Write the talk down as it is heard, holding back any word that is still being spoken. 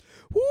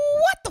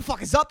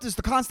fuck is up? This is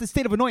the Constant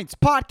State of Annoyance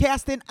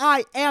podcast, and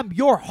I am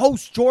your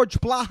host, George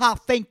Blaha.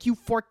 Thank you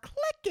for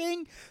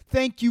clicking.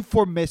 Thank you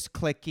for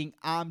misclicking.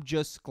 I'm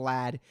just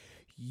glad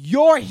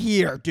you're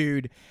here,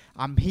 dude.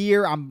 I'm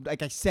here.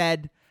 Like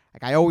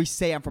I always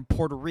say, I'm from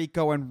Puerto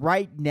Rico, and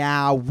right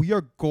now we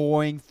are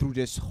going through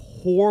this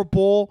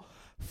horrible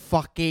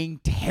fucking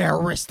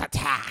terrorist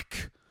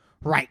attack.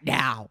 Right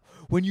now,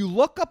 when you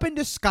look up in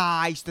the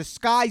skies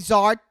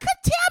are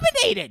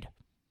contaminated.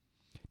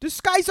 The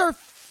skies are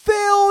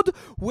filled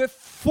with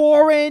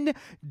foreign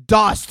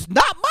dust.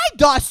 Not my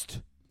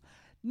dust.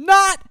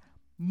 Not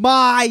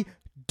my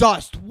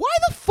dust. Why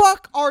the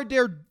fuck are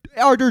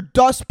there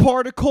dust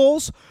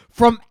particles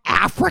from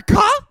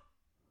Africa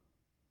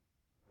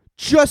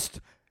just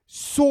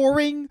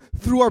soaring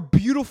through our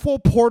beautiful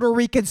Puerto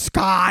Rican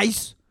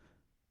skies?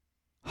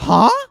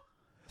 Huh?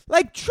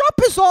 Like, Trump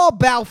is all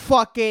about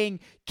fucking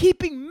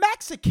keeping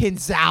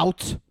Mexicans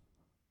out.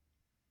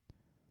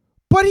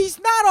 But he's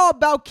not all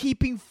about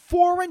keeping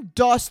foreign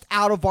dust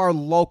out of our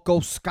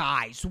local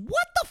skies.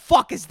 What the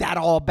fuck is that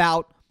all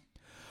about?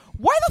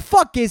 Why the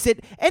fuck is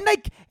it? And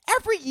like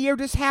every year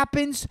this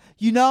happens,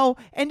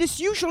 and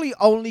this usually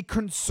only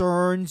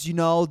concerns,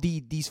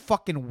 these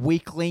fucking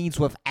weaklings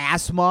with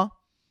asthma.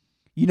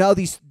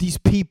 These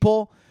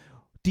people,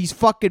 these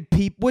fucking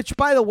people, which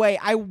by the way,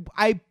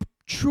 I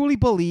truly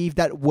believe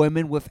that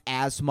women with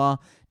asthma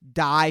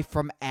die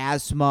from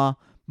asthma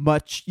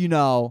much,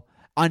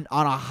 on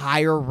a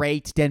higher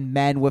rate than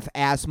men with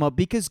asthma,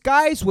 because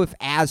guys with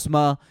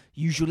asthma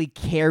usually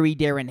carry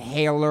their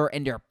inhaler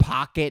in their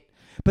pocket.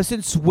 But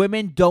since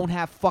women don't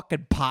have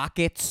fucking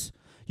pockets,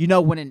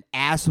 when an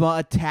asthma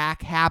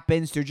attack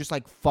happens, they're just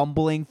like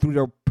fumbling through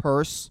their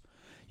purse,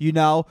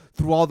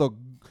 through all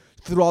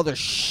the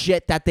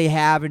shit that they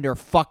have in their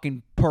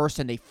fucking purse,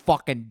 and they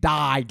fucking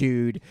die,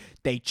 dude.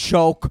 They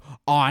choke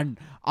on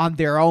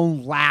their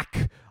own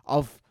lack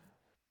of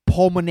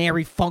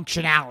pulmonary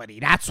functionality.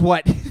 That's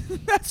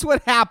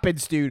what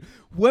happens, dude.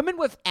 Women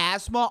with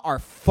asthma are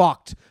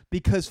fucked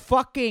because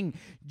fucking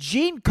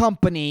gene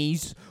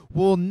companies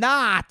will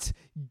not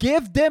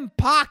give them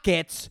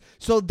pockets,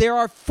 so they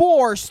are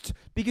forced,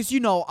 because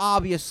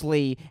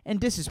obviously, and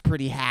this is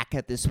pretty hack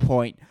at this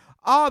point,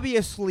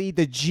 obviously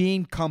the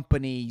gene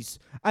companies,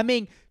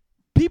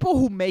 people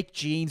who make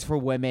genes for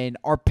women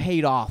are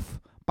paid off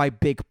by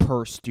big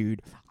purse,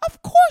 dude.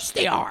 Of course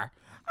they are.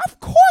 Of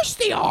course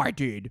they are,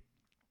 dude.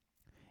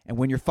 And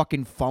when you're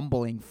fucking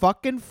fumbling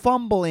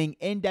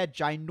in that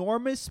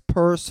ginormous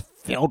purse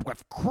filled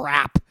with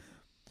crap,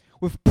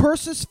 with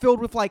purses filled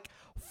with like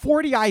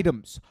 40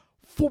 items,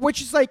 which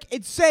is like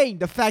insane,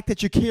 the fact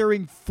that you're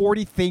carrying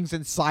 40 things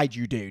inside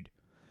you, dude.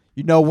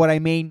 You know what I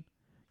mean?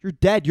 You're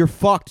dead. You're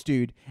fucked,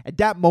 dude. At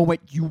that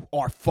moment, you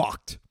are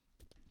fucked.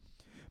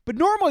 But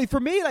normally, for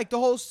me, like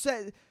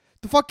the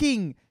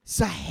fucking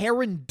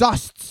Saharan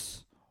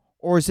dusts,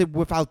 or is it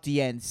without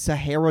the end?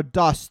 Sahara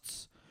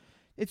dusts.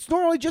 It's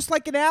normally just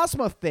like an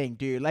asthma thing,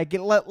 dude. Like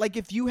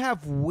if you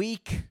have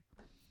weak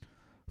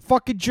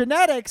fucking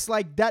genetics,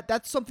 like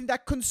that's something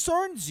that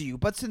concerns you.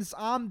 But since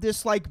I'm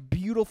this like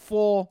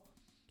beautiful,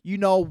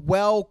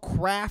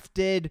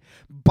 well-crafted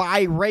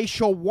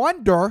biracial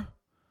wonder,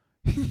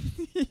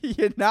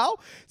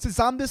 since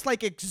I'm this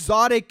like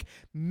exotic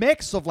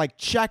mix of like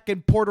Czech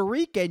and Puerto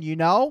Rican,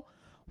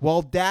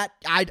 well, that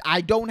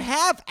I don't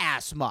have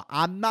asthma.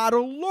 I'm not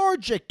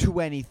allergic to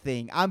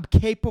anything. I'm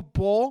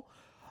capable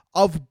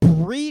of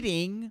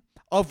breeding,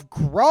 of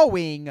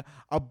growing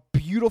a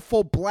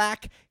beautiful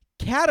black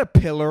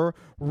caterpillar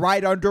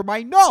right under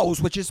my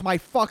nose, which is my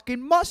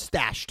fucking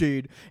mustache,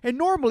 dude. And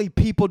normally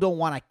people don't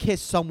want to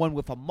kiss someone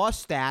with a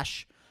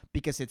mustache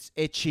because it's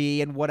itchy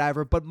and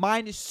whatever, but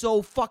mine is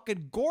so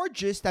fucking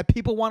gorgeous that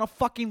people want to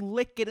fucking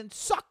lick it and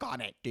suck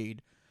on it,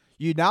 dude.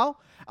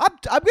 I'm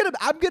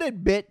gonna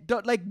admit,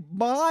 like,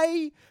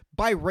 my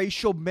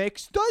biracial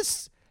mix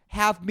does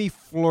have me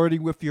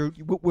flirting with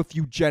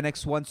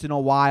eugenics once in a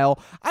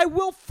while. I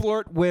will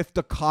flirt with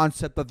the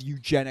concept of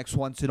eugenics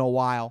once in a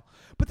while.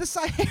 But this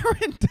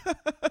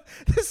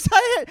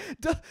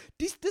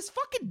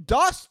fucking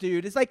dust,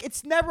 dude, is like,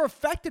 it's never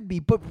affected me.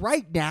 But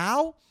right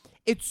now,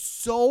 it's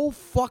so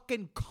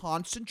fucking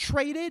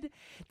concentrated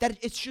that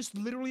it's just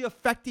literally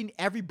affecting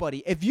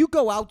everybody. If you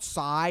go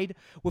outside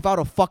without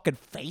a fucking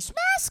face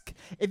mask,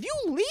 if you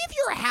leave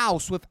your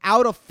house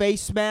without a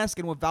face mask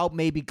and without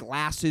maybe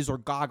glasses or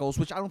goggles,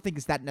 which I don't think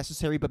is that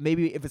necessary, but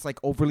maybe if it's like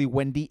overly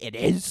windy, it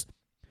is.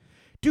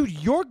 Dude,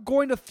 you're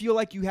going to feel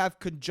like you have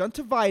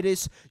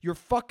conjunctivitis, you're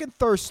fucking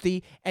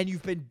thirsty, and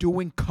you've been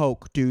doing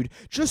coke, dude.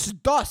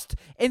 Just dust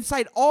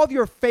inside all of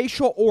your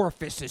facial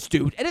orifices,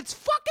 dude. And it's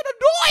fucking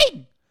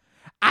annoying.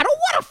 I don't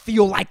want to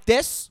feel like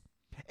this.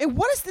 And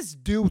what does this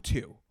do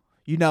to?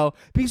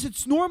 Because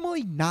it's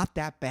normally not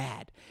that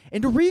bad.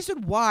 And the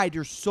reason why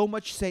there's so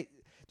much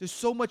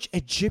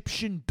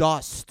Egyptian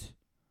dust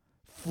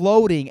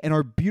floating in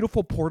our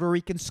beautiful Puerto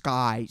Rican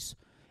skies,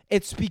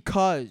 it's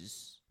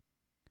because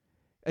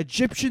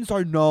Egyptians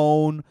are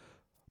known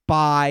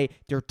by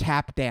their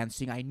tap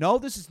dancing. I know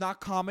this is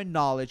not common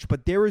knowledge,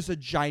 but there is a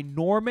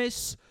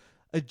ginormous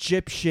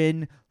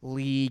Egyptian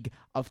League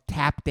of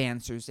Tap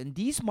Dancers. And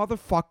these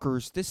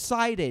motherfuckers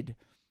decided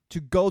to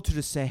go to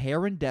the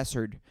Saharan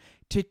Desert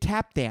to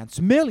tap dance.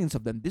 Millions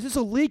of them. This is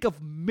a league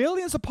of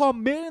millions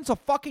upon millions of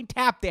fucking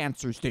tap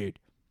dancers, dude.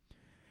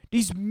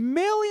 These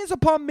millions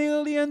upon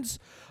millions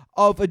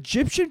of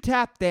Egyptian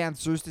tap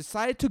dancers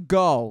decided to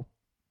go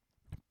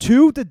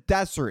to the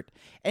desert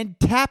and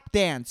tap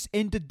dance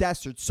in the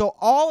desert. So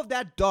all of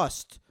that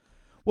dust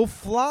will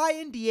fly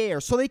in the air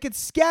so they can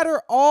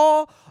scatter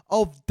all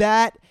of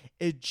that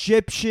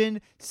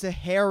Egyptian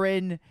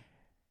Saharan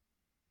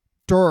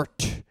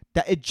dirt,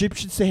 that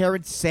Egyptian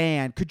Saharan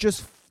sand could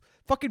just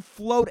fucking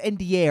float in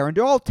the air. And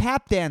they're all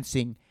tap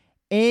dancing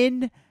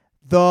in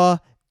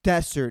the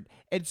desert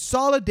in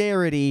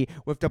solidarity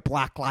with the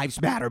Black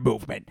Lives Matter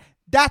movement.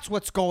 That's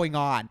what's going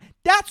on.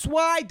 That's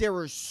why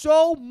there is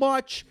so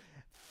much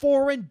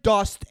foreign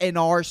dust in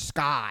our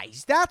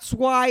skies. That's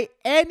why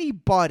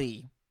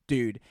anybody,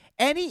 dude,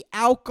 any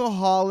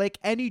alcoholic,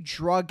 any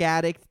drug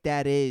addict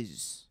that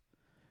is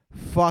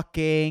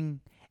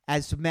fucking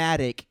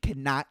asthmatic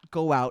cannot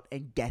go out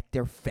and get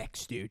their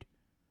fix, dude.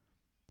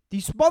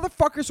 These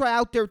motherfuckers are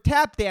out there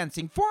tap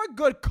dancing for a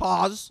good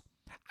cause.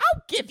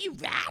 I'll give you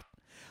that.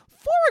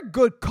 For a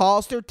good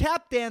cause, they're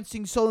tap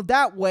dancing so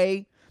that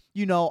way,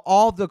 you know,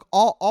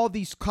 all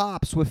these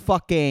cops with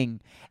fucking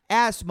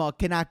asthma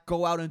cannot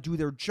go out and do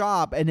their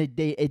job, and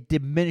it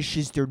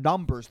diminishes their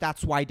numbers.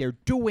 That's why they're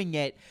doing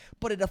it.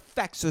 But it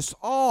affects us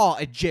all,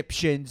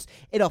 Egyptians.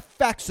 It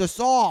affects us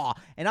all.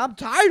 And I'm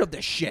tired of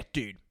this shit,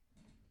 dude.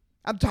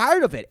 I'm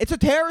tired of it. It's a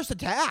terrorist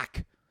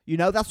attack. You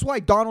know, that's why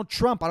Donald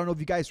Trump, I don't know if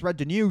you guys read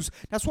the news,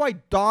 that's why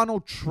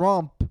Donald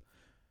Trump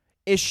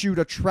issued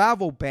a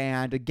travel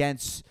ban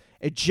against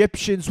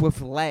Egyptians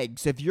with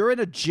legs. If you're an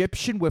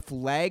Egyptian with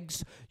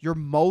legs, you're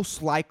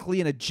most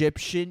likely an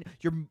Egyptian.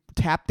 You're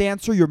tap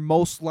dancer. You're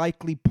most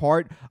likely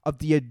part of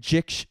the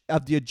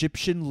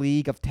Egyptian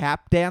League of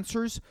Tap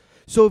Dancers.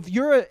 So if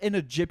you're an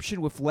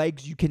Egyptian with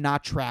legs, you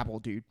cannot travel,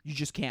 dude. You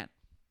just can't.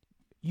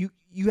 You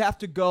have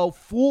to go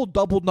full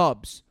double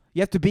nubs.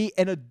 You have to be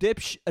an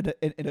dipshit.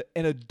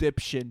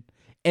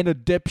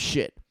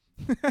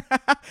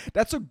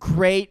 That's a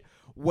great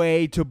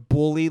way to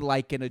bully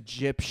like an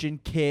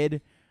Egyptian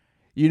kid,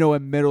 you know,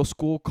 in middle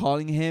school,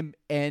 calling him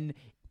a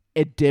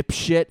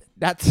dipshit.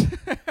 That's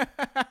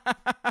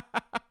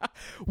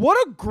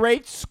what a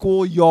great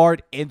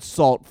schoolyard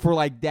insult for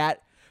like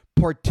that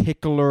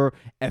particular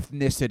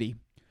ethnicity.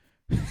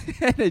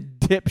 And a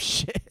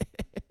dipshit.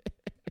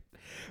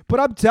 But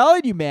I'm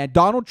telling you, man,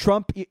 Donald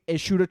Trump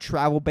issued a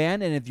travel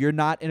ban, and if you're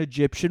not an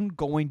Egyptian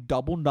going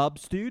double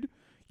nubs, dude,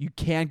 you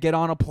can't get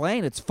on a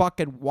plane. It's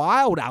fucking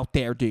wild out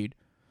there, dude.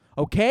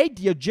 Okay?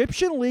 The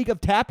Egyptian League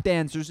of Tap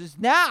Dancers is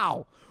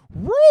now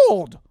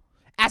ruled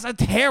as a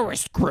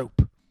terrorist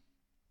group.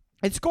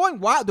 It's going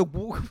wild.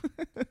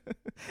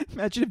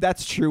 Imagine if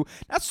that's true.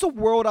 That's the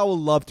world I would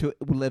love to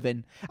live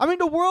in. I mean,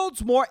 the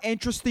world's more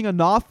interesting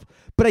enough,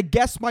 but I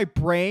guess my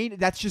brain,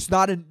 that's just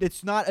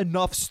it's not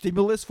enough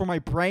stimulus for my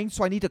brain,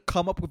 so I need to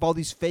come up with all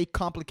these fake,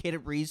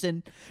 complicated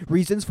reasons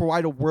for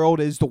why the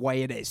world is the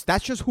way it is.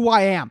 That's just who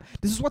I am.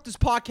 This is what this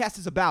podcast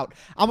is about.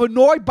 I'm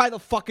annoyed by the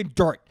fucking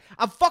dirt.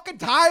 I'm fucking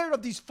tired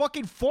of these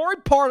fucking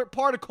foreign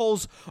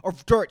particles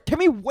of dirt. Can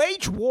we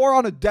wage war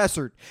on a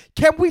desert?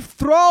 Can we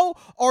throw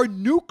our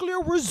nuclear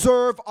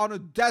reserve on a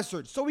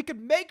desert so we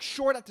can make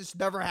sure that this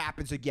never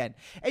happens again?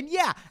 And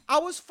yeah, I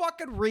was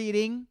fucking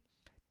reading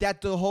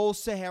that the whole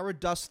Sahara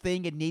dust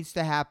thing, it needs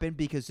to happen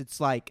because it's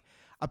like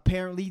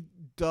apparently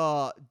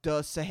the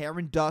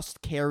Saharan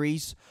dust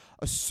carries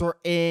a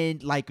certain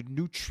like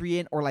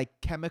nutrient or like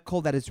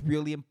chemical that is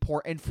really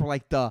important for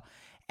like the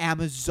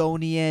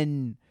Amazon.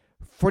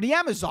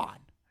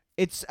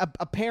 It's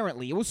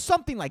apparently, it was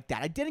something like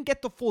that. I didn't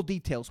get the full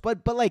details,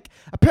 but like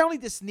apparently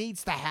this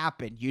needs to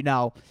happen, you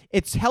know.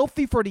 It's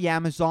healthy for the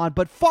Amazon,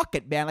 but fuck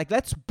it, man. Like,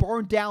 let's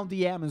burn down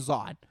the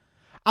Amazon.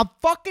 I'm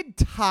fucking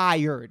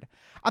tired.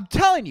 I'm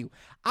telling you,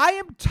 I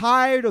am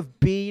tired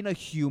of being a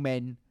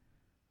human,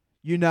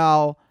 you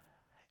know.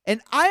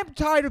 And I am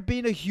tired of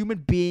being a human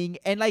being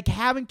and like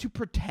having to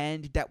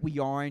pretend that we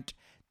aren't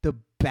the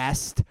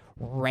best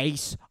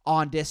race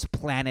on this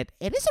planet.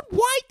 It isn't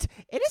white.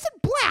 It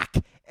isn't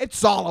black.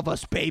 It's all of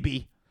us,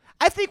 baby.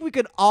 I think we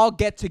could all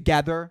get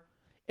together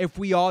if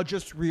we all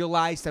just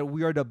realize that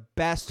we are the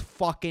best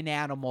fucking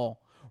animal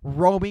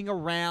roaming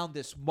around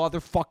this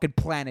motherfucking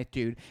planet,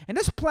 dude. And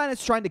this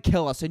planet's trying to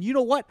kill us. And you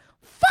know what?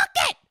 Fuck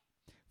it.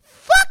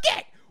 Fuck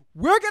it.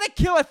 We're gonna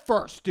kill it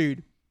first,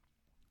 dude.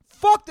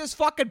 Fuck this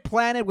fucking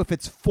planet with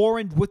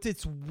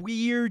its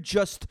weird,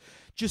 just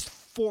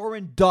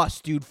foreign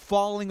dust, dude,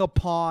 falling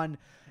upon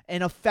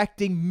and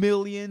affecting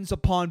millions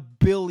upon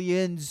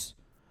billions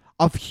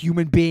of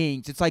human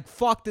beings. It's like,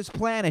 fuck this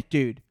planet,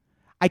 dude.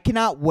 I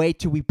cannot wait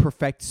till we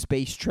perfect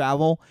space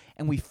travel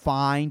and we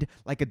find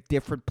like a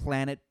different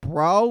planet.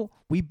 Bro,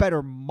 we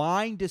better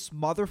mine this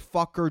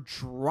motherfucker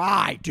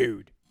dry,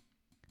 dude.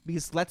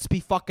 Because let's be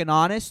fucking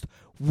honest,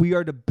 we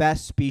are the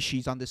best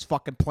species on this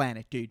fucking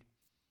planet, dude.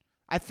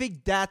 I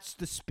think that's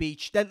the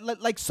speech that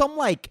like some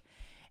like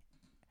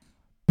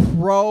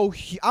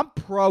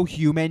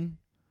pro-human.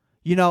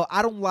 You know,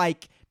 I don't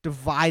like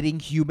dividing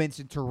humans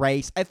into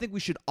race. I think we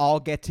should all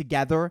get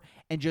together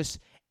and just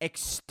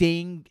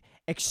extinct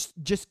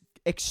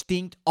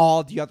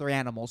all the other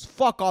animals.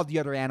 Fuck all the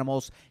other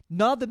animals.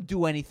 None of them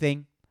do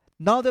anything.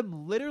 None of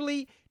them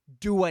literally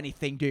do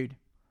anything, dude.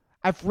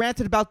 I've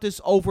ranted about this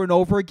over and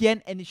over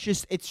again, and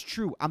it's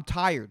true. I'm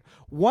tired.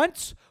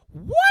 Once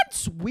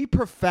we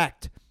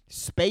perfect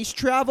space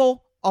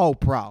travel, oh,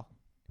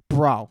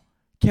 bro,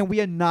 can we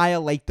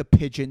annihilate the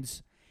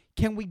pigeons?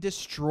 Can we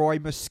destroy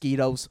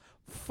mosquitoes?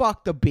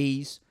 Fuck the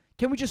bees.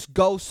 Can we just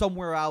go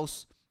somewhere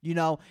else, you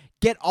know,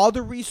 get all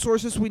the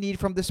resources we need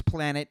from this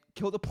planet,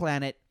 kill the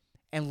planet,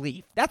 and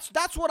leave? That's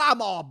what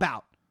I'm all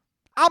about.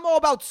 I'm all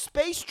about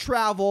space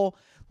travel,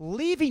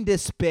 leaving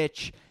this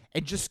bitch,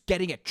 and just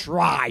getting it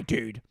dry,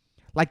 dude.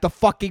 Like the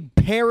fucking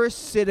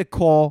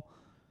parasitical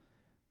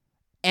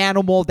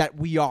animal that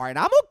we are. And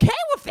I'm okay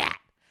with that.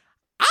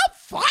 I'm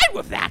fine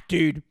with that,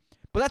 dude.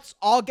 But let's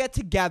all get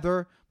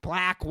together.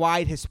 Black,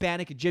 white,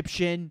 Hispanic,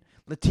 Egyptian,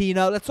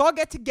 Latino. Let's all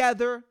get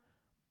together.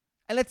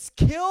 And let's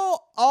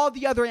kill all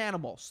the other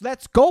animals.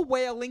 Let's go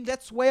whaling.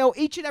 Let's whale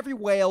each and every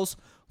whales.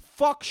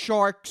 Fuck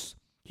sharks.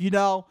 You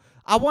know,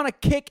 I want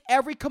to kick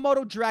every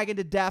Komodo dragon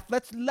to death.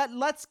 Let's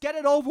get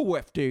it over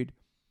with, dude.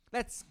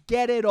 Let's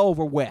get it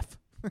over with.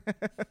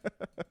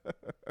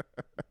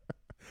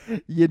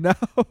 You know?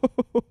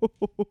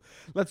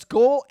 Let's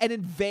go and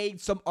invade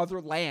some other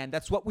land.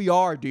 That's what we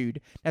are, dude.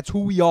 That's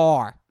who we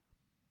are.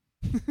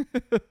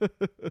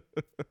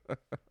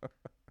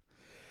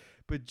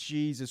 But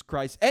Jesus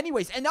Christ.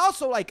 Anyways, and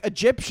also like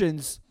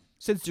Egyptians,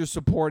 since they're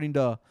supporting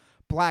the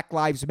Black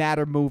Lives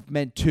Matter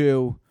movement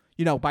too,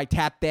 you know, by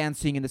tap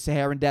dancing in the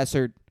Saharan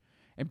desert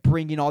and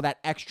bringing all that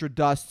extra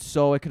dust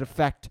so it could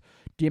affect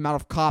the amount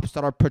of cops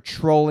that are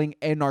patrolling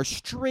in our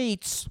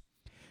streets.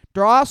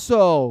 They're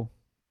also,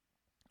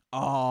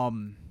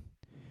 the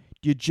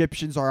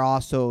Egyptians are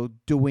also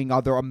doing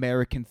other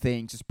American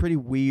things. It's pretty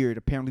weird.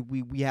 Apparently,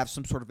 we have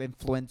some sort of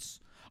influence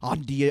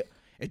on the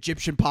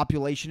Egyptian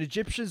population.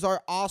 Egyptians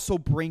are also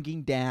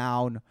bringing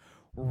down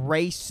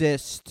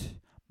racist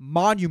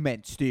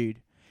monuments,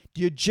 dude.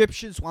 The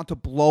Egyptians want to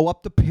blow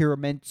up the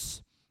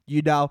pyramids.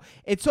 You know,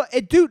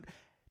 dude.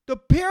 The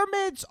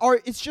pyramids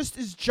it's just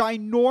this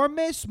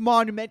ginormous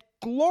monument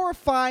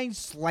glorifying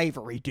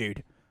slavery,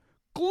 dude.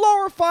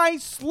 Glorifying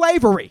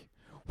slavery.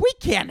 We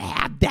can't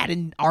have that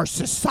in our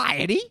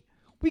society.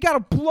 We gotta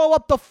blow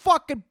up the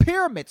fucking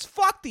pyramids.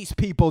 Fuck these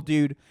people,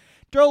 dude.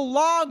 They're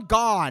long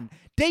gone.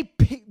 They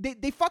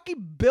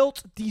fucking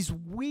built these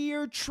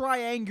weird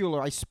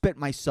triangular. I spit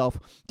myself.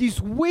 These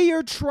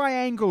weird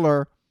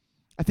triangular.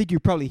 I think you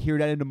probably hear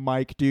that in the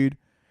mic, dude.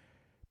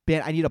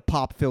 Man, I need a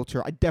pop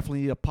filter. I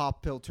definitely need a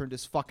pop filter in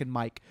this fucking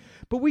mic.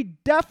 But we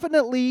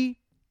definitely,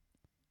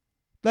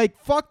 like,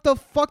 fuck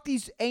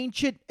these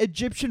ancient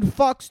Egyptian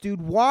fucks,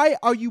 dude. Why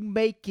are you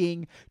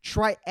making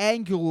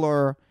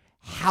triangular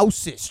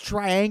houses,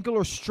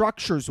 triangular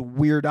structures,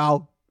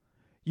 weirdo?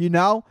 You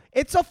know?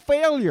 It's a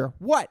failure.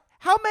 What?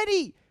 How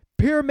many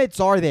pyramids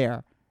are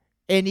there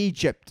in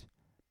Egypt?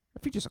 I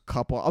think just a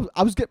couple.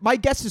 My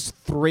guess is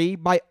 3.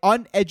 My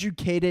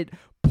uneducated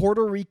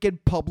Puerto Rican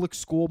public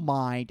school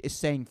mind is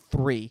saying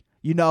 3,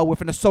 you know,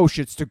 with an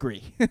associate's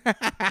degree.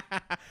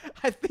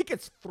 I think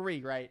it's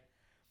 3, right?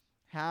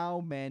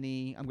 How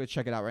many? I'm going to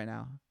check it out right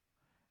now.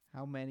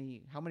 How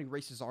many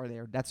races are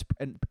there? That's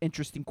an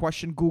interesting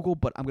question, Google,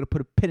 but I'm going to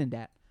put a pin in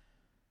that.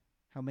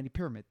 How many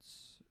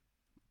pyramids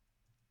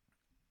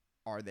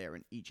are there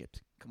in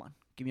Egypt? Come on,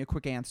 give me a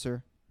quick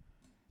answer.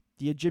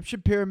 The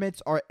Egyptian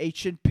pyramids are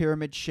ancient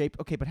pyramid shaped.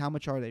 Okay, but how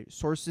much are they?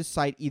 Sources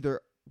cite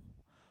either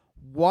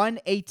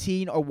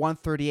 118 or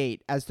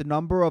 138 as the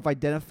number of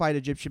identified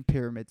Egyptian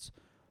pyramids.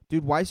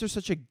 Dude, why is there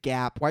such a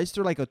gap? Why is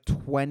there like a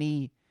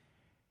 20?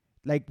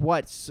 Like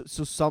what?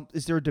 So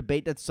is there a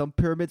debate that some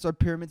pyramids are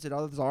pyramids and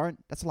others aren't?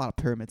 That's a lot of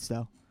pyramids,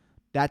 though.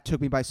 That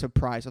took me by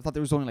surprise. I thought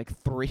there was only like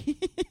 3.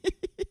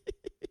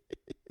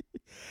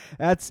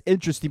 That's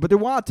interesting. But they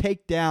want to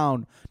take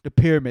down the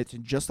pyramids.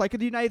 And just like in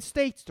the United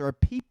States, there are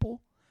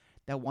people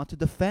that want to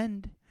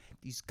defend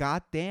these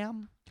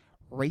goddamn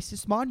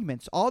racist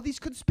monuments. All these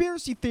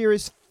conspiracy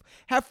theorists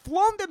have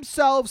flown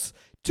themselves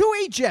to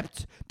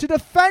Egypt to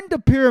defend the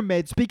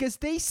pyramids because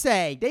they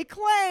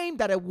claim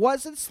that it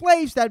wasn't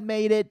slaves that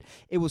made it.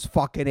 It was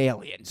fucking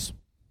aliens.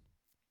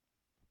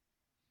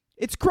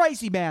 It's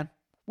crazy, man.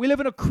 We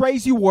live in a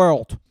crazy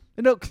world.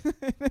 You know,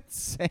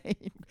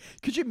 insane.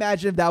 Could you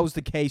imagine if that was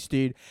the case,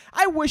 dude?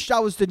 I wish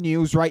that was the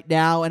news right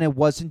now and it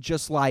wasn't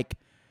just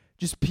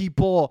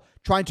people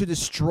trying to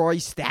destroy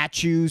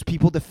statues,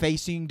 people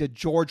defacing the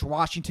George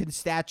Washington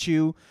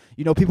statue,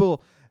 you know,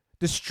 people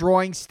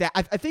destroying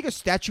I think a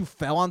statue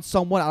fell on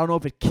someone. I don't know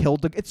if it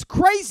killed it's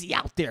crazy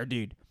out there,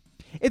 dude.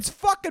 It's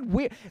fucking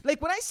weird.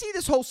 Like, when I see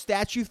this whole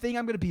statue thing,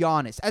 I'm going to be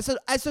honest. As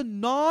a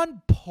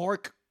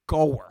non-park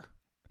goer,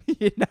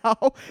 you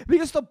know,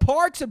 because the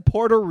parks in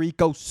Puerto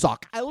Rico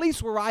suck, at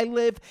least where I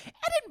live and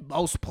in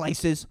most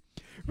places.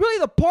 Really,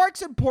 the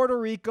parks in Puerto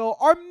Rico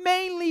are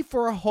mainly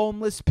for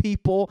homeless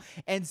people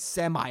and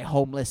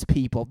semi-homeless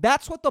people.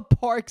 That's what the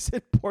parks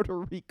in Puerto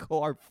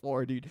Rico are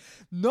for, dude.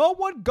 No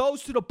one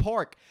goes to the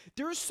park.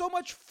 There is so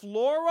much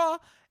flora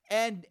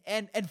and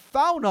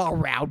fauna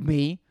around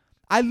me.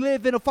 I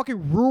live in a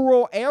fucking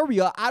rural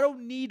area. I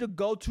don't need to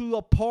go to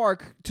a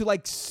park to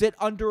like sit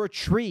under a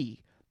tree.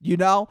 You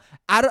know,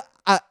 I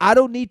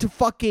don't need to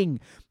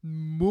fucking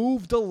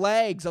move the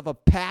legs of a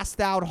passed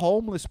out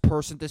homeless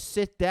person to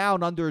sit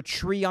down under a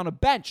tree on a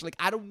bench. Like,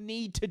 I don't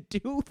need to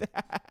do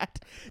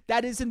that.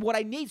 That isn't what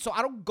I need. So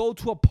I don't go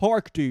to a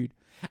park, dude.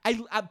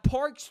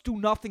 Parks do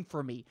nothing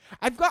for me.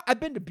 I've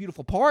been to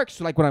beautiful parks.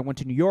 So like when I went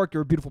to New York,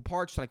 there were beautiful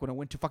parks. So like when I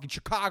went to fucking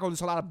Chicago,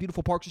 there's a lot of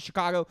beautiful parks in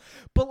Chicago.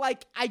 But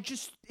like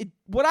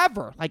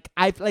whatever. Like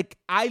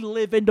I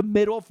live in the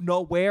middle of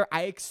nowhere.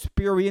 I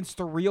experience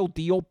the real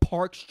deal.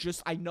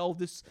 Parks I know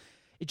this.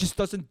 It just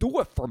doesn't do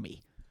it for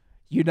me.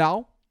 You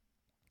know?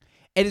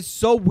 And it's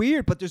so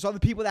weird, but there's other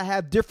people that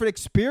have different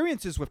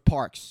experiences with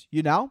parks,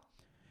 you know?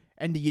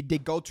 And they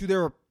go to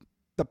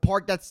the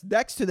park that's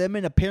next to them,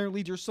 and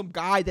apparently there's some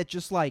guy that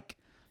just like,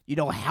 you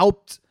know,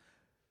 helped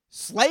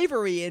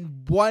slavery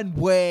in one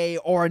way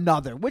or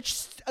another,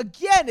 which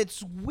again,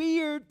 it's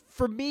weird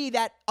for me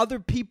that other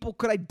people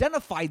could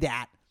identify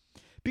that,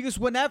 because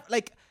whenever,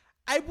 like,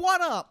 I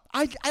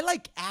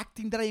like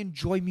acting, that I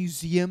enjoy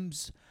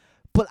museums,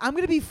 but I'm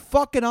going to be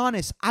fucking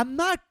honest, I'm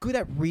not good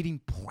at reading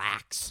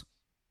plaques.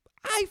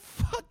 I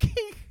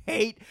fucking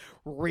hate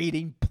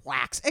reading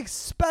plaques,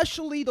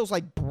 especially those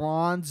like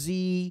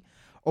bronzy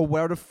or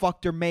whatever the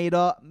fuck they're made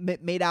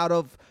out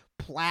of,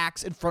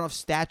 plaques in front of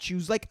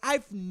statues. Like,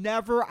 I've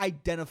never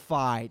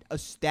identified a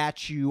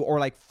statue or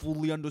like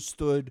fully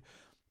understood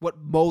what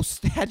most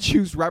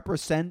statues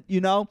represent,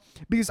 you know?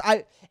 Because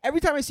every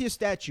time I see a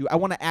statue, I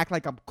want to act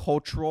like I'm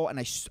cultural, and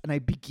I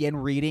begin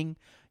reading,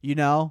 you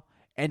know?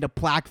 And the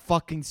plaque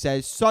fucking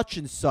says such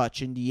and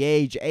such in the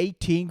age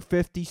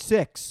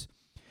 1856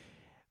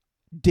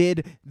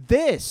 did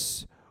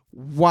this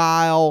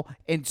while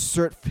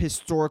insert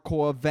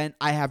historical event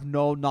I have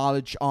no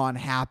knowledge on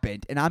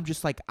happened. And I'm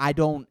just like, I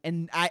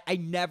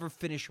never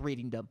finish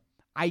reading them.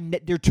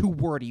 They're too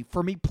wordy.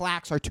 For me,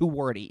 plaques are too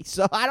wordy.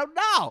 So I don't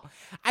know.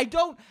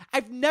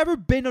 I've never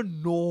been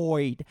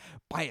annoyed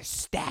by a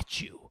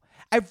statue.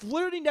 I've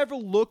literally never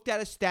looked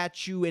at a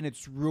statue and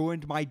it's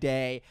ruined my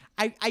day.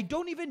 I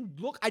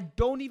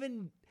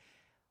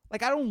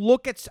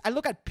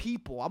look at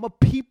people. I'm a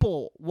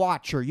people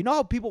watcher. You know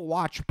how people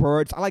watch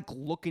birds? I like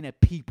looking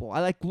at people. I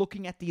like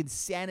looking at the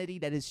insanity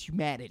that is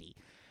humanity.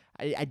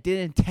 I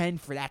didn't intend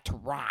for that to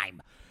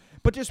rhyme.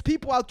 But there's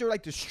people out there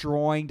like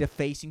destroying,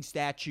 defacing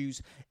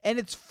statues, and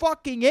it's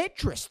fucking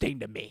interesting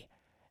to me.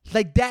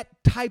 Like that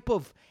type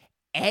of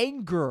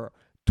anger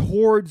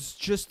towards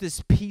just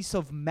this piece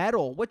of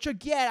metal, which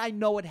again, I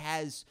know it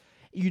has,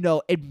 you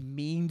know, it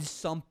means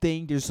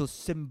something. There's a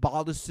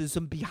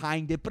symbolicism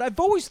behind it. But I've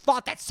always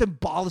thought that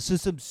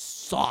symbolicism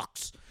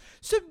sucks.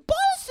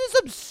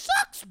 Symbolicism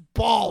sucks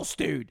balls,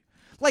 dude.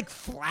 Like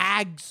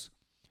flags.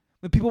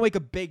 When people make a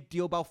big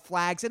deal about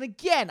flags. And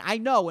again, I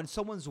know when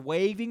someone's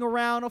waving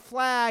around a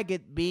flag,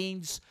 it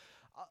means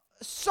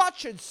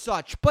such and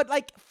such. But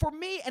like for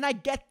me, and I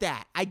get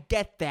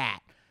that.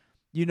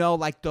 You know,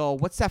 like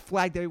what's that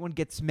flag that everyone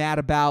gets mad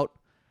about?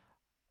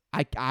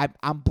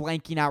 I'm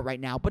blanking out right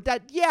now, but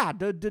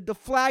the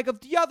flag of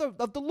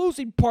the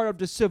losing part of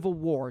the Civil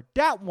War,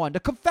 that one, the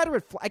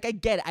Confederate flag. I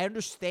get it, I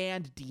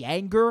understand the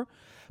anger,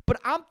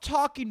 but I'm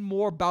talking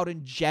more about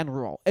in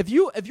general. If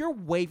you're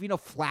waving a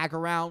flag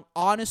around,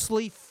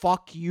 honestly,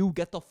 fuck you,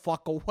 get the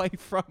fuck away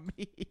from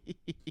me.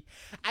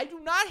 I do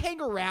not hang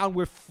around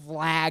with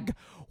flag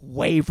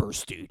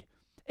wavers, dude.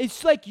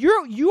 It's like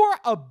you are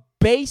a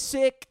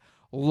basic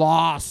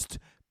lost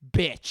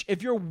bitch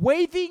if you're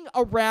waving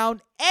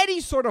around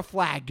any sort of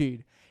flag,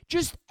 dude.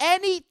 Just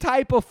any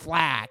type of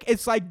flag.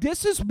 It's like,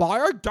 this is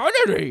my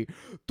identity.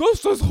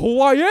 This is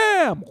who I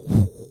am.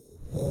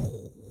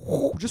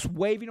 Just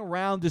waving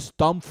around this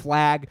dumb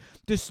flag.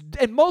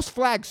 And most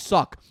flags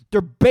suck.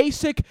 They're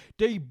basic.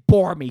 They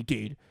bore me,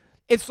 dude.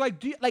 It's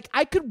like,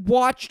 I could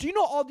watch. Do you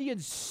know all the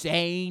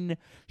insane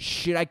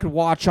shit I could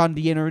watch on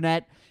the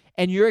internet?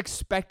 And you're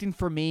expecting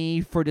for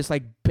this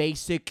like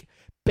basic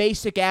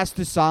ass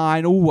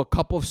design, a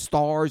couple of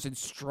stars and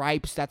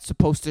stripes that's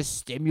supposed to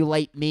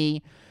stimulate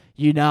me,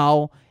 you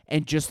know,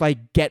 and just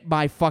like get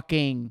my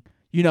fucking,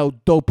 you know,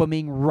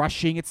 dopamine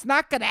rushing. It's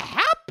not gonna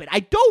happen. I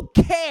don't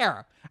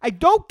care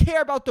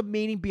about the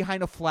meaning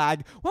behind a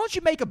flag. Why don't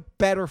you make a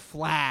better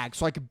flag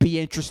so I could be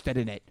interested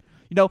in it?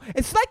 You know,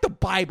 it's like the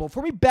Bible.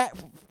 For me,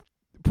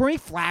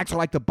 flags are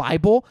like the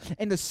Bible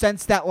in the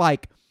sense that,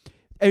 like,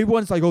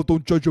 everyone's like, oh,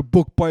 don't judge a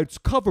book by its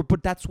cover,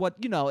 but that's what,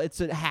 you know, it's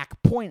a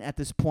hack point at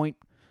this point.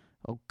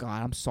 Oh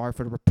God, I'm sorry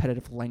for the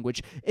repetitive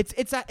language. It's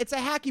a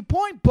hacky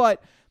point,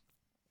 but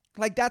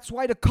like that's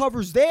why the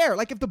cover's there.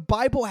 Like if the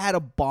Bible had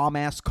a bomb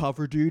ass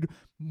cover, dude,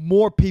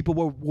 more people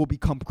will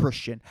become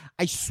Christian.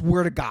 I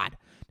swear to God.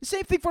 The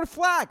same thing for the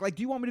flag. Like,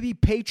 do you want me to be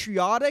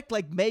patriotic?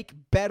 Like, make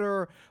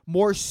better,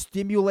 more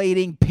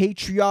stimulating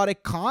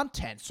patriotic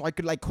content so I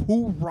could, like,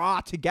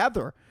 hoorah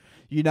together,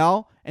 you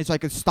know? And so I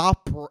could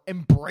stop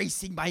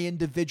embracing my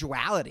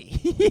individuality.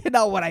 You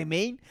know what I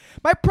mean?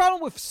 My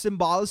problem with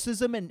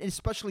symbolicism and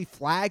especially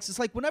flags is,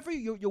 like, whenever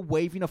you're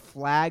waving a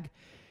flag,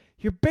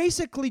 you're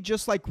basically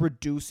just, like,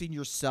 reducing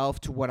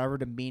yourself to whatever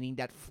the meaning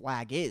that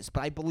flag is.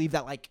 But I believe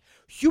that, like,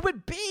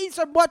 human beings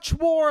are much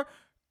more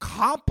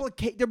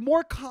complicated. They're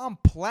more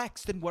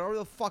complex than whatever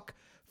the fuck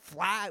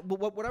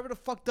whatever the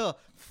fuck the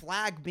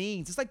flag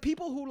means. It's like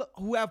people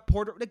who have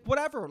like,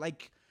 whatever.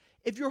 Like,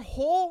 if your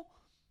whole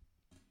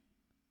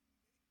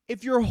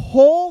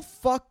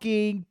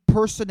fucking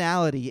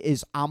personality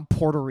is I'm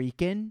Puerto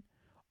Rican,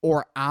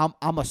 or I'm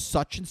a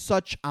such and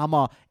such, I'm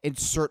a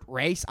insert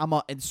race, I'm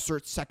a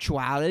insert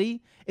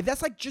sexuality. If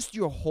that's like just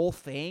your whole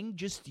thing,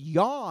 just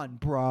yawn,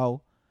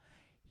 bro.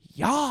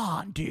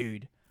 Yawn,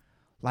 dude.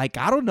 Like,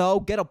 I don't know,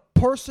 get a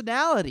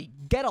personality,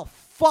 get a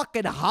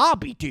fucking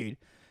hobby, dude.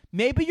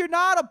 Maybe you're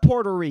not a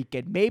Puerto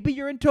Rican. Maybe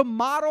you're into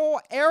model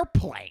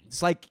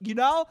airplanes. Like, you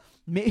know,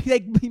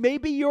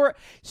 maybe you're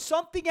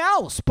something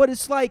else. But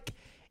it's like,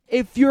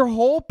 if your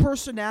whole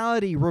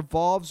personality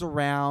revolves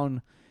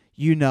around,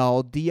 you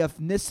know, the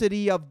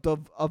ethnicity of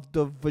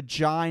the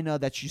vagina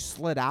that you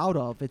slid out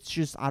of, it's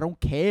just, I don't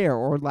care.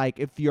 Or like,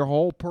 if your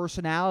whole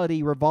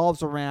personality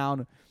revolves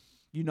around,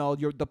 you know,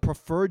 the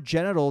preferred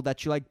genital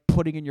that you like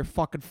putting in your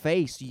fucking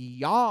face,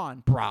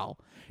 yawn, bro.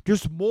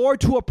 There's more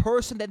to a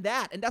person than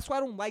that. And that's why I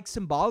don't like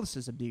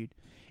symbolicism, dude.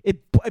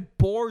 It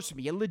bores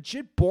me. It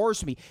legit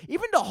bores me.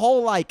 Even the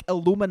whole, like,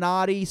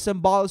 Illuminati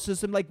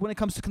symbolicism, like, when it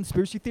comes to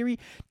conspiracy theory,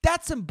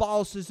 that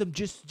symbolicism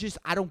just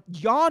I don't,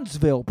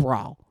 Yawnsville,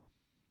 bro.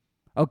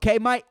 Okay,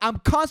 I'm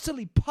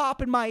constantly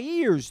popping my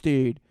ears,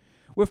 dude,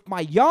 with my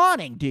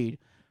yawning, dude.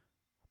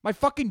 My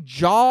fucking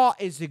jaw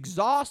is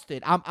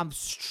exhausted. I'm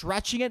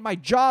stretching it. My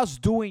jaw's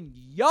doing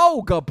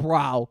yoga,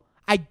 bro.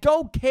 I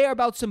don't care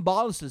about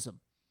symbolicism.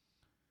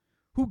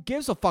 Who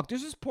gives a fuck?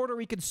 There's this Puerto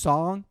Rican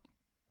song.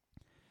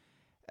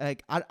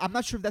 Like, I'm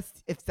not sure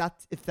if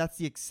that's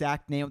the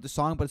exact name of the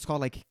song, but it's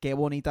called, like, Que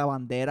Bonita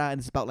Bandera, and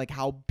it's about, like,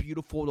 how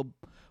beautiful the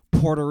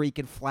Puerto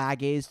Rican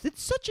flag is.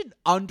 It's such an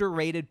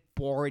underrated,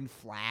 boring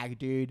flag,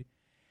 dude.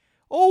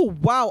 Oh,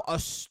 wow, a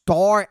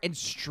star and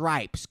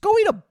stripes. Go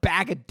eat a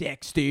bag of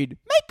dicks, dude.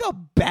 Make a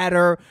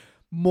better,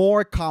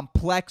 more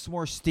complex,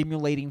 more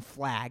stimulating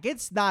flag.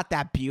 It's not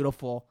that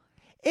beautiful.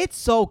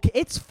 It's okay.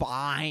 It's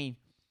fine.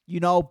 You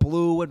know,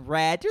 blue and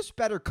red. There's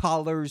better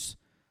colors.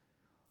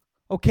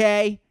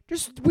 Okay?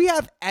 We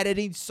have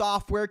editing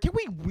software. Can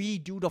we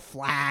redo the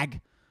flag?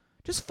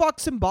 Just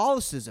fuck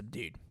symbolicism,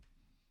 dude.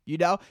 You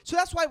know? So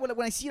that's why when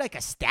I see, like,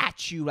 a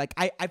statue, like,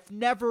 I've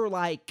never,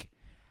 like,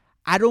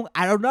 I don't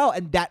know,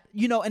 and that,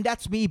 you know, and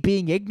that's me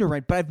being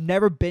ignorant, but I've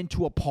never been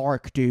to a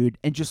park, dude,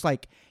 and just,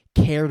 like,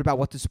 cared about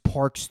what this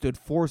park stood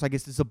for. So I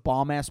guess this is a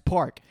bomb-ass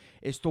park.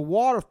 Is the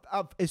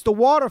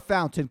water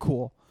fountain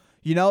cool?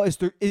 You know, is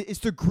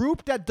the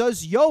group that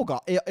does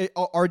yoga,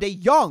 are they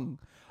young?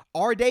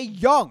 Are they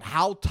young?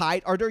 How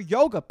tight are their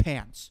yoga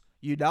pants?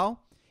 You know?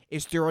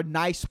 Is there a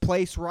nice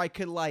place where I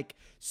could, like,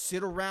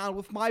 sit around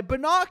with my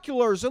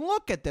binoculars and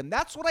look at them?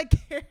 That's what I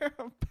care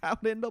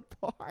about in the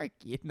park,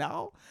 you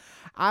know?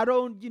 I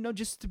don't, you know,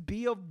 just to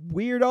be a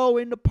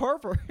weirdo and a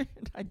pervert,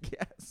 I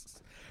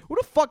guess. Who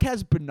the fuck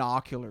has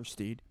binoculars,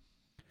 dude?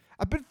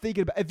 I've been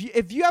thinking about,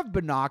 if you have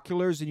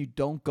binoculars and you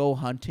don't go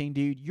hunting,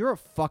 dude, you're a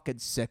fucking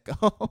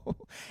sicko.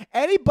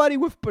 Anybody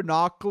with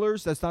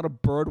binoculars that's not a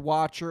bird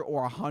watcher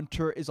or a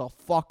hunter is a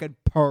fucking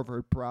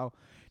pervert, bro.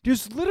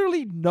 There's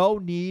literally no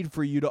need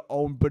for you to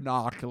own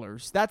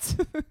binoculars. That's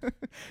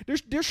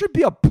there should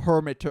be a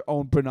permit to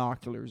own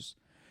binoculars.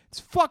 It's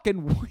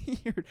fucking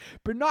weird.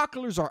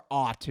 Binoculars are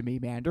odd to me,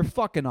 man. They're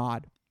fucking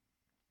odd.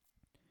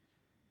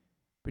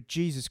 But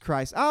Jesus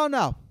Christ, I don't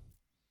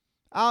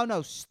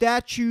know.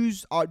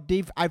 Statues are,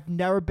 I've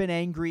never been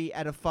angry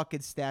at a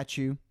fucking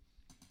statue.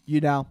 You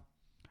know,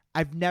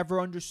 I've never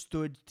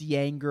understood the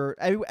anger.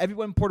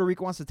 Everyone in Puerto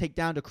Rico wants to take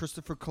down the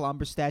Christopher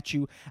Columbus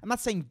statue. I'm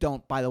not saying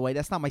don't, by the way.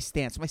 That's not my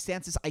stance. My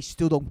stance is I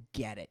still don't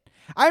get it.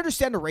 I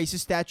understand the racist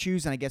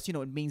statues, and I guess, you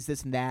know, it means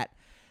this and that.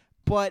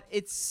 But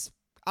it's,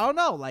 I don't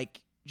know,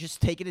 like,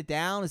 just taking it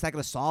down, is that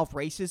going to solve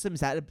racism?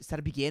 Is that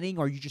a beginning?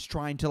 Or are you just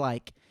trying to,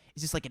 like,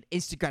 is this like an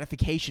instant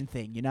gratification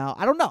thing, you know?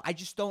 I don't know. I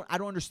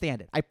don't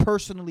understand it. I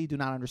personally do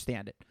not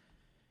understand it.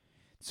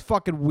 It's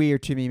fucking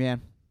weird to me,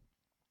 man.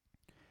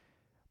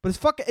 But it's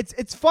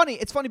funny.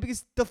 It's funny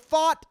because the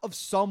thought of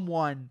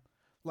someone,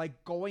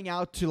 like, going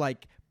out to,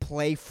 like,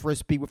 play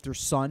Frisbee with their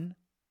son.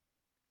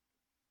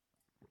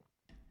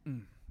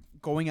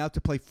 Going out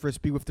to play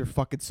Frisbee with their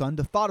fucking son.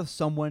 The thought of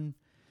someone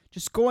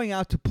just going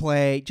out to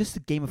play just a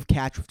game of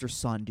catch with their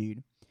son, dude.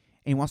 And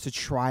he wants to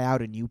try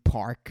out a new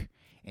park.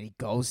 And he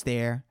goes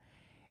there.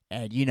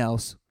 And, you know,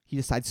 he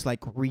decides to, like,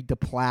 read the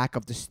plaque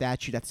of the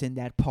statue that's in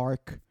that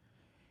park.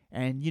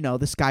 And, you know,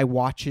 this guy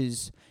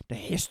watches the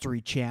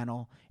History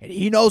Channel. And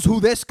he knows who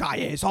this guy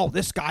is. Oh,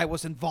 this guy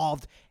was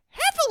involved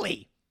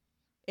heavily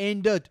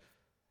in the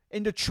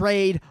in the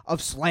trade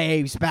of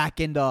slaves back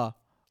in the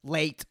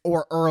late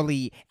or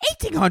early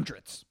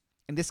 1800s.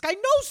 And this guy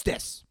knows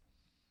this.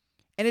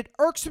 And it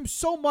irks him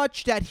so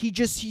much that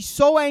he's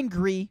so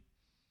angry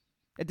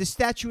that the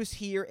statue is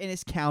here in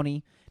his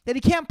county that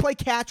he can't play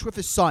catch with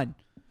his son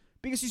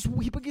because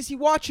he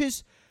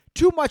watches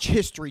too much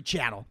History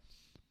Channel.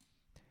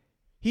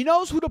 He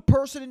knows who the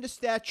person in the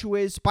statue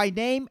is by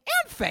name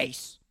and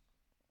face.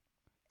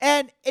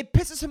 And it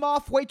pisses him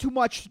off way too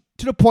much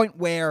to the point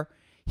where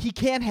he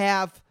can't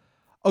have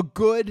a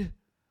good,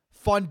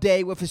 fun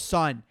day with his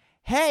son.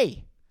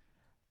 Hey,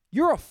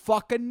 you're a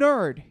fucking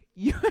nerd.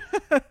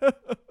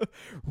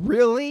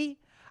 Really?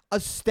 A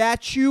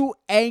statue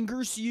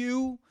angers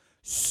you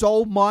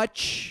so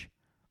much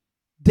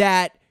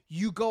that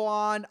you go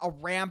on a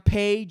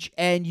rampage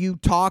and you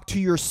talk to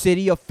your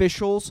city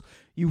officials?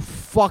 You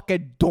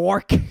fucking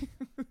dork.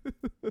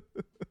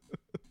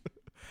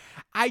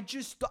 I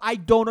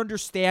don't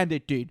understand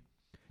it, dude. Do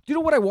you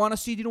know what I want to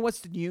see? Do you know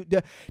what's the news?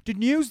 The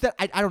news that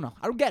I don't know.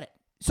 I don't get it.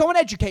 Someone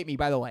educate me,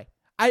 by the way.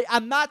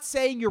 I'm not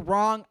saying you're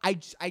wrong. I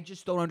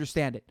just don't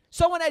understand it.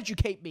 Someone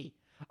educate me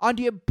on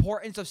the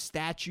importance of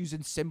statues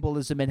and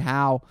symbolism and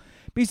how.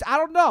 Because I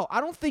don't know.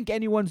 I don't think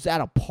anyone's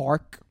at a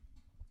park.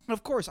 And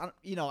of course,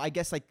 I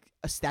guess like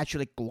a statue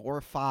like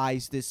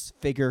glorifies this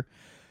figure.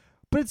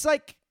 But it's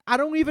like, I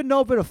don't even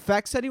know if it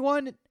affects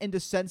anyone in the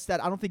sense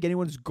that I don't think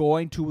anyone's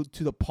going to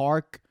the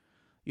park,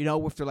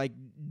 with their like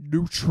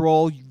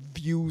neutral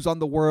views on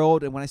the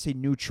world. And when I say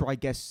neutral, I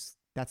guess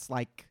that's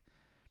like,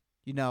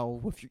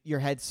 with your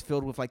head's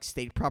filled with like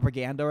state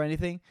propaganda or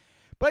anything.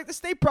 But like the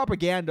state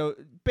propaganda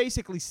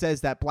basically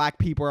says that black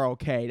people are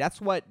okay. That's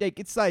what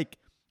it's like.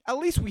 At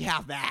least we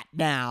have that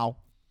now.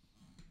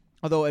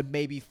 Although it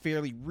may be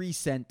fairly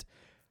recent.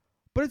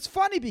 But it's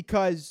funny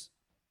because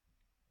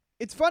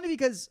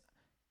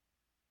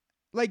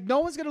like no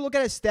one's going to look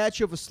at a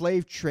statue of a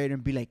slave trader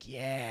and be like,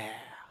 yeah.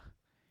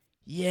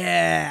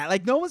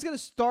 Like no one's going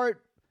to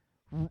start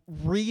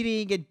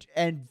reading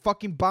and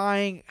fucking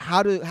buying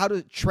how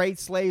to trade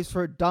slaves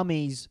for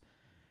dummies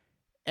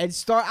and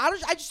start.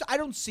 I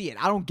don't see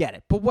it. I don't get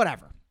it. But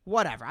whatever.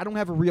 I don't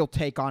have a real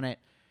take on it,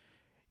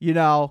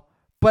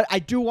 But I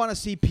do want to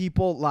see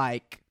people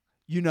like,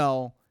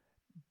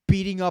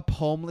 beating up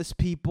homeless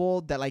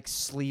people that like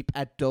sleep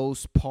at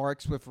those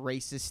parks with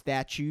racist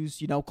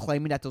statues,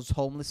 claiming that those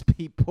homeless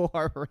people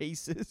are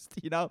racist,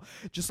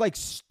 just like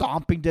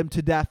stomping them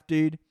to death,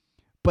 dude.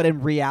 But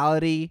in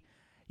reality,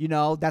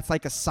 that's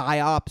like a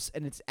psyops,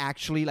 and it's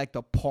actually like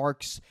the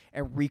parks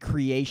and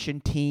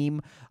recreation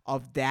team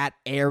of that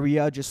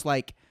area, just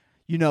like,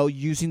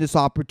 using this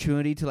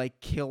opportunity to like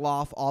kill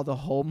off all the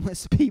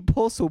homeless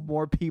people so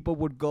more people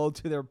would go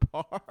to their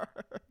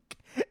park,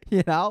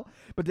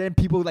 But then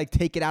people like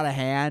take it out of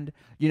hand,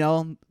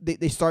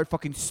 they start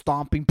fucking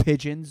stomping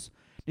pigeons.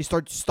 They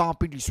start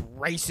stomping these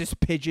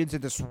racist pigeons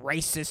in this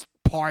racist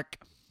park.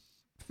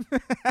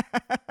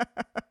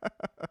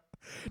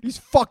 These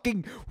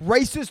fucking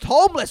racist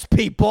homeless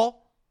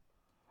people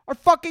are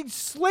fucking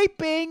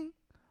sleeping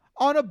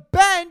on a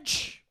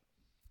bench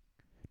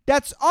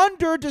that's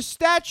under the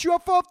statue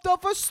of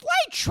a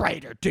slave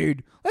trader,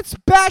 dude. Let's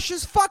bash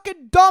his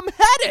fucking dumb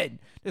head in.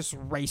 This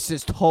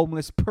racist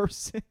homeless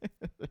person.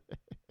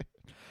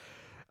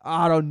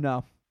 I don't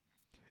know.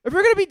 If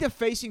we're going to be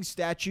defacing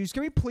statues,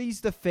 can we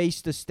please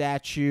deface the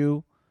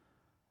statue?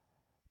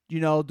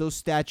 Those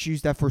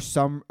statues that for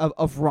some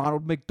of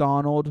Ronald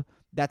McDonald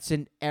that's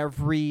in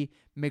every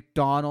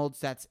McDonald's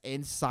that's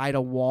inside a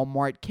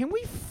Walmart. Can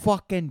we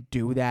fucking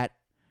do that?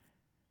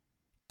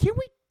 Can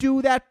we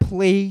do that,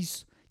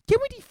 please? Can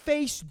we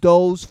deface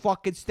those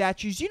fucking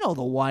statues?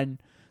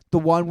 The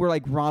one where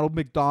like Ronald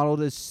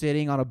McDonald is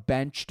sitting on a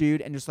bench,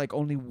 dude, and there's like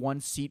only one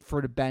seat for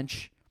the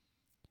bench,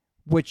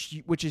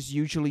 which is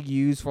usually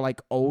used for like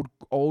old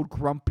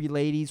grumpy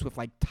ladies with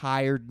like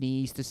tired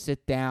knees to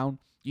sit down,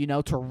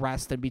 to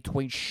rest in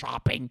between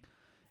shopping,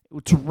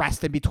 to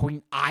rest in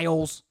between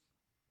aisles.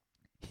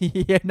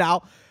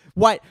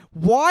 What?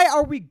 Why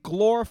are we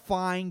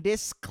glorifying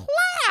this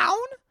clown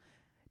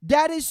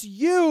that is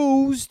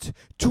used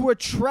to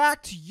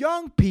attract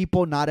young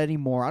people? Not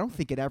anymore. I don't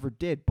think it ever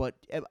did, but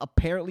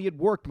apparently it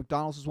worked.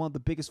 McDonald's is one of the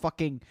biggest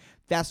fucking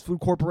fast food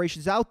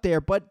corporations out there,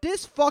 but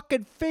this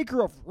fucking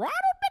figure of Ronald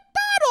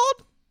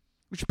McDonald,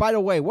 which, by the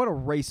way, what a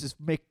racist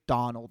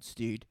McDonald's,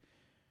 dude.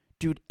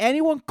 Dude,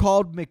 anyone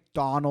called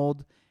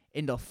McDonald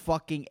in the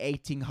fucking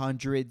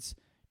 1800s,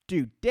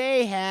 dude,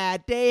 they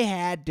had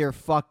their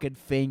fucking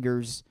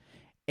fingers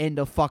in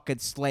the fucking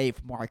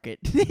slave market.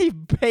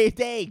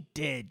 They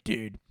did,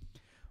 dude.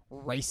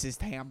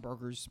 Racist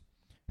hamburgers.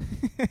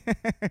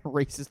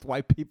 Racist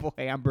white people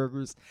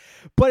hamburgers.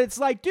 But it's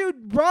like,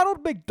 dude,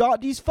 Ronald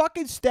McDonald, these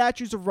fucking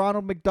statues of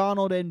Ronald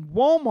McDonald in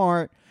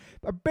Walmart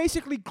are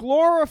basically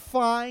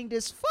glorifying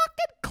this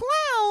fucking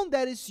clown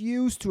that is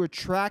used to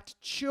attract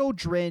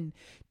children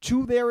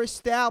to their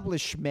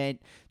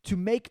establishment, to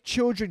make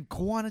children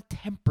go on a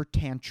temper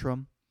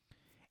tantrum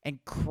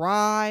and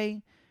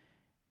cry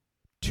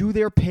to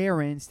their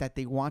parents that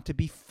they want to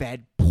be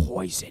fed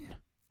poison.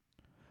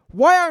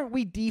 Why aren't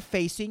we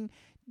defacing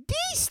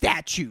these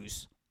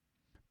statues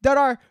that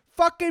are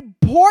fucking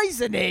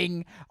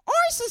poisoning our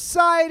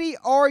society,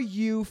 our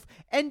youth,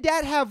 and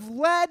that have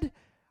led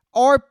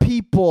our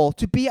people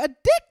to be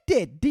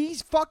addicted.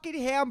 These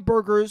fucking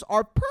hamburgers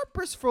are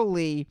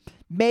purposefully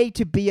made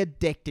to be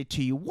addicted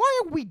to you.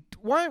 Why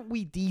aren't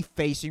we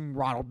defacing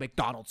Ronald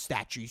McDonald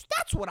statues?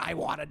 That's what I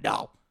want to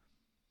know.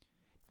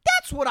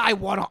 That's what I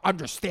want to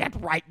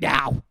understand right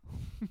now.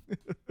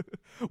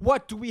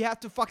 What, do we have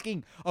to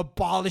fucking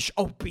abolish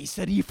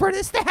obesity for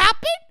this to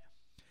happen?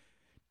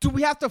 Do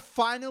we have to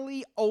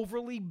finally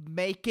overly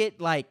make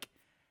it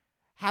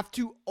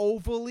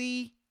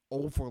overly,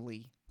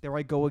 there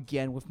I go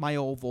again with my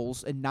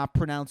ovals and not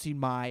pronouncing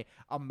my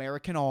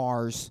American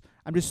R's.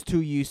 I'm just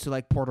too used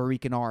to Puerto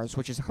Rican R's,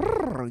 which is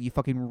you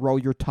fucking roll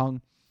your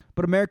tongue.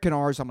 But American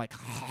R's, I'm like,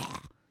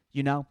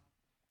 you know?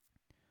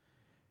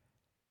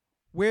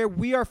 Where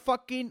we are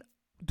fucking,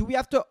 do we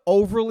have to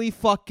overly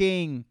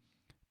fucking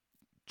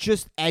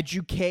just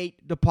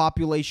educate the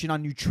population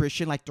on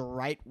nutrition the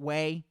right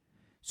way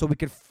so we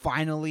could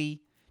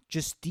finally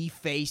just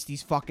deface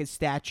these fucking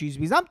statues?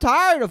 Because I'm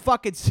tired of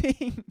fucking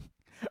seeing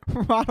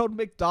Ronald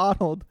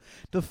McDonald,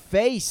 the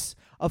face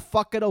of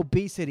fucking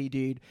obesity,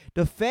 dude.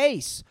 The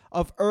face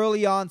of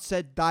early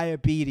onset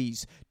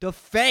diabetes. The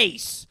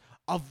face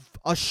of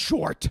a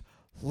short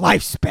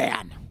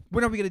lifespan.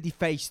 When are we going to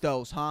deface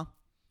those, huh?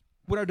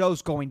 When are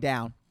those going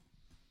down?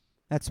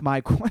 That's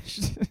my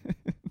question.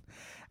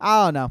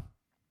 I don't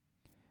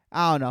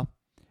know.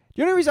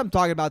 The only reason I'm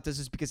talking about this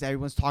is because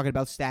everyone's talking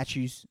about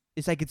statues.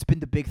 It's it's been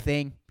the big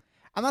thing.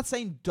 I'm not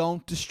saying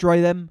don't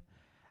destroy them.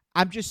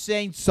 I'm just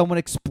saying someone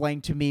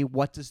explain to me,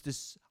 what does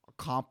this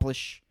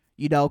accomplish?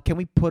 Can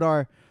we put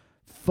our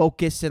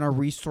focus and our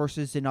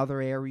resources in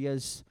other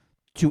areas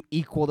to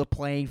equal the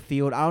playing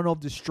field? I don't know if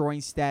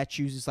destroying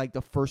statues is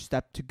the first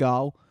step to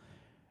go.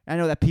 I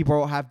know that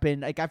people have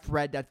been, I've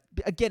read that,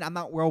 again, I'm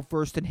not well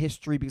versed in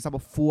history because I'm a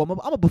fool.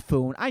 I'm a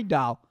buffoon. I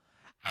know.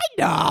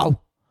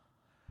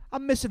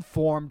 I'm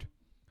misinformed.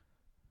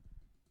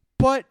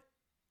 But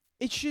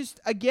it's just,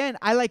 again,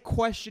 I like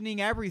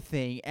questioning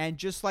everything. And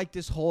just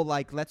this whole,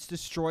 let's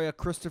destroy a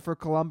Christopher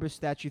Columbus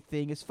statue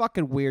thing is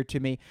fucking weird to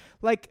me.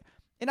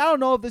 And I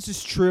don't know if this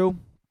is true,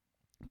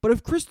 but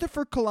if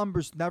Christopher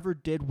Columbus never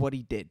did what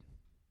he did,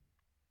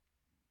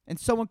 and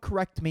someone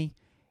correct me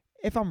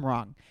if I'm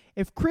wrong,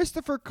 if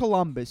Christopher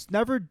Columbus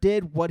never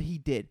did what he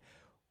did,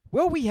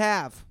 will we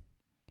have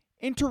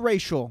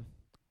interracial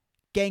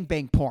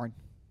gangbang porn?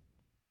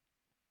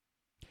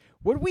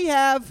 Would we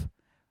have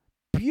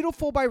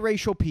beautiful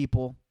biracial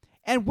people?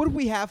 And would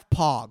we have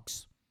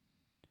pogs?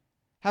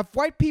 Have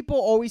white people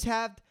always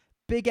had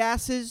big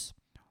asses?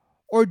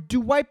 Or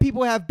do white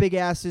people have big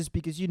asses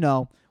because,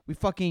 we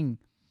fucking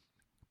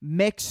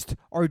mixed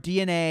our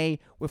DNA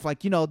with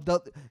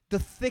the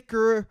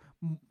thicker,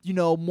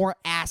 more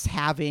ass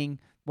having,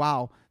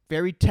 wow,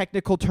 very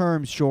technical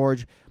terms,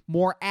 George,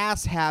 more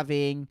ass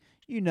having,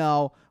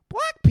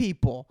 black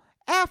people,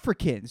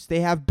 Africans,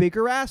 they have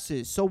bigger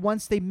asses. So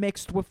once they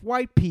mixed with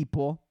white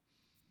people,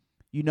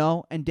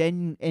 and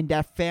then in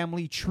that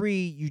family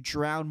tree, you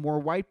drown more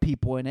white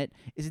people in it.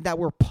 Isn't that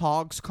where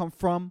pogs come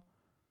from?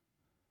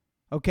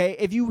 Okay,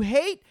 if you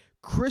hate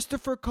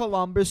Christopher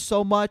Columbus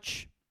so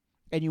much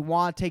and you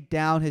want to take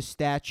down his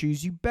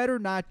statues, you better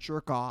not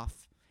jerk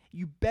off.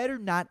 You better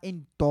not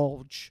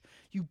indulge.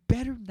 You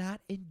better not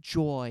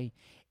enjoy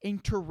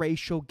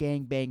interracial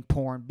gangbang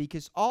porn,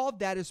 because all of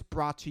that is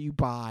brought to you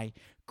by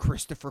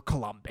Christopher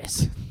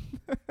Columbus.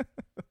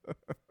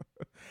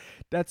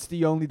 That's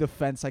the only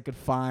defense I could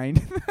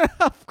find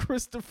of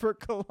Christopher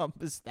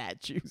Columbus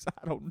statues.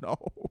 I don't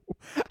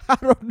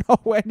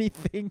know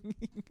anything.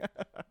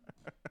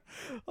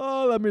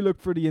 Oh, let me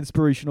look for the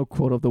inspirational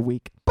quote of the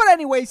week. But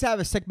anyways, I have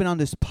a segment on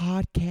this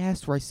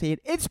podcast where I say an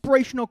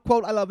inspirational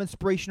quote. I love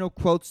inspirational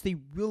quotes. They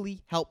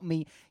really help me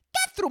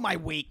get through my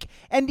week.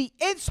 And the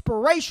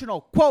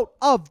inspirational quote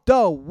of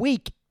the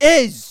week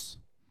is,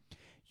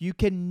 you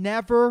can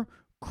never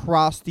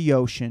cross the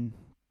ocean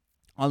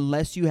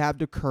unless you have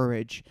the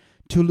courage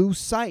to lose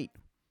sight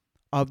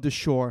of the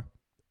shore.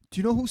 Do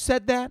you know who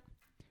said that?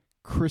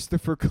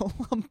 Christopher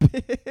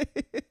Columbus.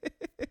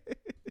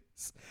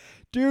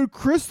 Dude,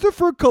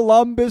 Christopher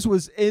Columbus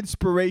was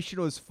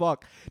inspirational as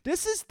fuck.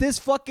 This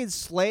fucking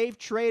slave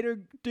trader,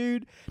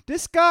 dude.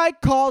 This guy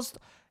caused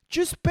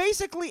just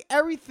basically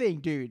everything,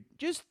 dude.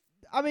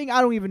 I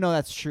don't even know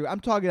that's true. I'm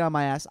talking on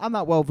my ass. I'm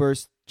not well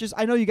versed.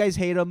 I know you guys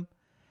hate him.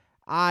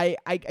 I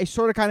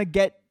sort of kind of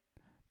get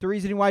the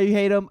reasoning why you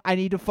hate him. I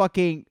need to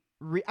fucking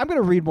I'm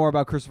gonna read more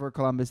about Christopher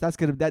Columbus.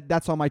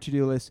 That's on my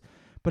to-do list.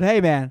 But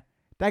hey, man,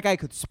 that guy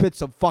could spit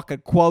some fucking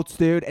quotes,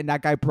 dude, and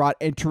that guy brought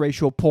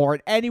interracial porn.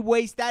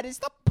 Anyways, that is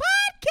the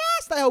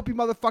podcast. I hope you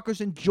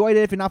motherfuckers enjoyed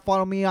it. If you're not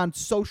following me on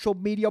social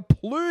media,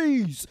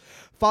 please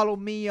follow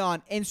me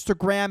on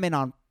Instagram and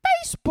on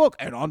Facebook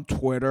and on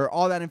Twitter.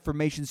 All that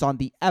information's on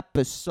the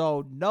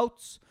episode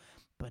notes.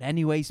 But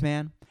anyways,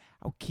 man,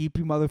 I'll keep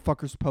you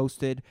motherfuckers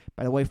posted.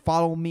 By the way,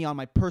 follow me on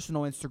my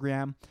personal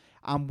Instagram.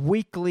 I'm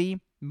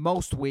weekly,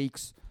 most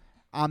weeks.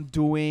 I'm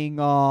doing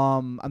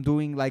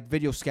like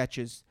video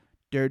sketches.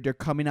 They're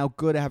coming out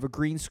good. I have a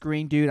green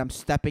screen, dude. I'm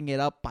stepping it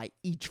up by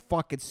each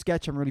fucking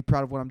sketch. I'm really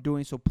proud of what I'm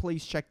doing, so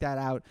please check that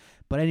out.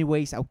 But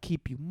anyways, I'll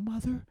keep you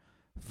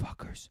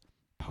motherfuckers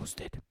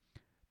posted.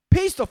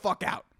 Peace the fuck out.